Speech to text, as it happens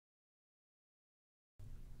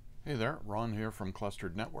Hey there, Ron here from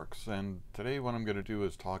Clustered Networks, and today what I'm going to do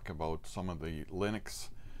is talk about some of the Linux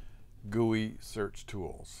GUI search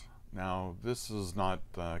tools. Now, this is not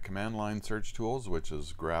command line search tools, which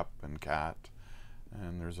is grep and cat,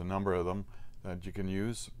 and there's a number of them that you can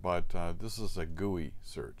use, but this is a GUI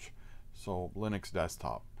search, so Linux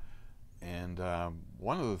desktop. And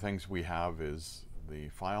one of the things we have is the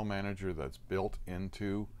file manager that's built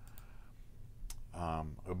into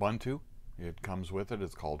Ubuntu. It comes with it.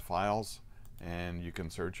 It's called Files, and you can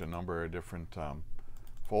search a number of different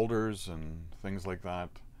folders and things like that,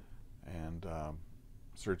 and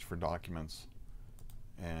search for documents.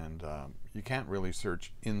 And you can't really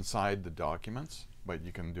search inside the documents, but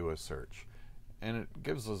you can do a search. And it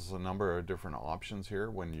gives us a number of different options here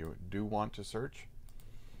when you do want to search.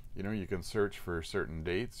 You know, you can search for certain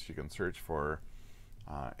dates. You can search for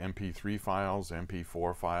MP3 files,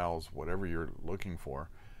 MP4 files, whatever you're looking for.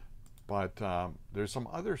 But there's some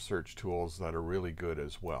other search tools that are really good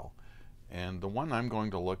as well. And the one I'm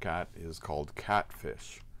going to look at is called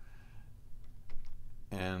Catfish.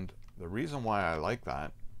 And the reason why I like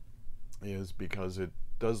that is because it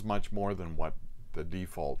does much more than what the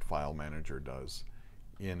default file manager does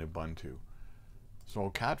in Ubuntu. So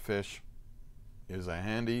Catfish is a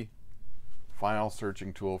handy file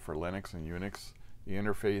searching tool for Linux and Unix. The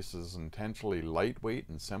interface is intentionally lightweight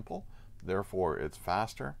and simple. Therefore, it's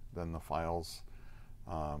faster than the files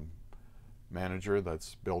manager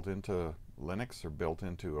that's built into Linux or built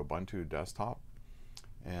into Ubuntu desktop.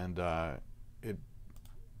 And it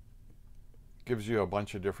gives you a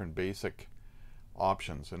bunch of different basic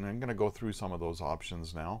options. And I'm going to go through some of those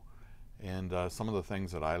options now and some of the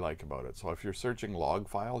things that I like about it. So if you're searching log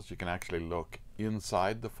files, you can actually look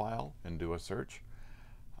inside the file and do a search.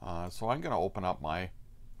 So I'm going to open up my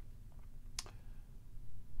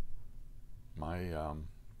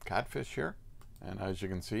Catfish here, and as you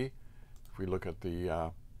can see, if we look at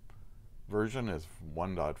the version is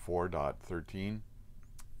 1.4.13,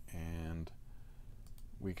 and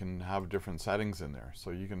we can have different settings in there.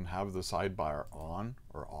 So you can have the sidebar on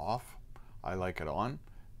or off. I like it on.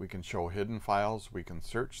 We can show hidden files. We can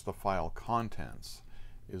search the file contents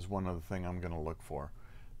is one of the things I'm going to look for.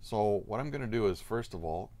 So what I'm going to do is, first of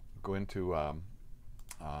all, go into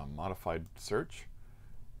modified search,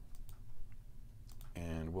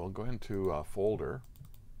 and we'll go into a folder.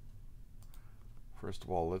 First of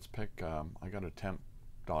all, let's pick, I got a temp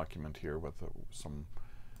document here with some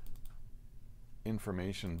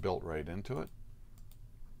information built right into it.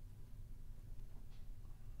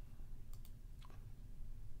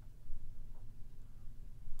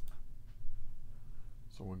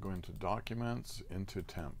 So we'll go into documents, into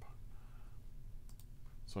temp.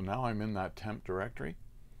 So now I'm in that temp directory,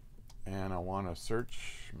 and I want to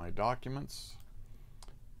search my documents,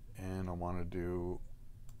 and I want to do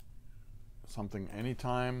something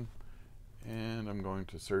anytime, and I'm going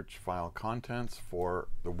to search file contents for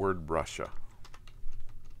the word Russia.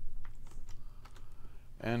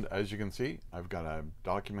 And as you can see, I've got a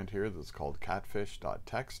document here that's called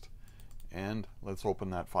catfish.txt, and let's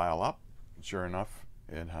open that file up. Sure enough,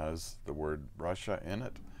 it has the word Russia in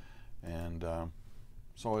it, and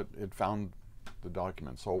so it found the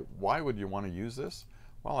document. So why would you want to use this?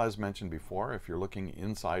 Well, as mentioned before, if you're looking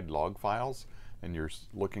inside log files and you're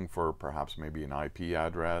looking for perhaps maybe an IP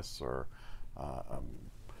address or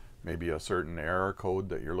maybe a certain error code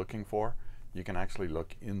that you're looking for, you can actually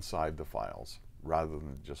look inside the files rather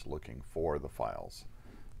than just looking for the files.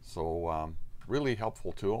 So really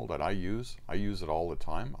helpful tool that I use. I use it all the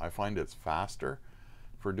time. I find it's faster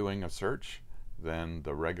for doing a search than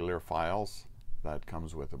the regular files that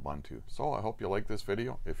comes with Ubuntu. So I hope you like this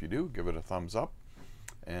video. If you do, give it a thumbs up,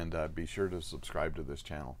 and be sure to subscribe to this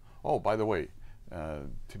channel. Oh, by the way,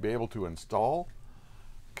 to be able to install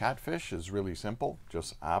Catfish is really simple.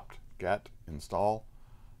 Just apt-get install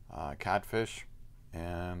Catfish,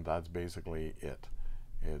 and that's basically it.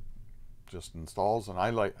 It just installs, and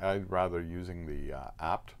I'd rather using the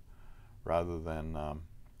apt rather than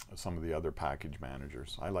some of the other package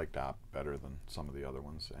managers. I liked apt better than some of the other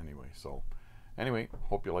ones anyway. So anyway,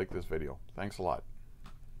 hope you like this video. Thanks a lot.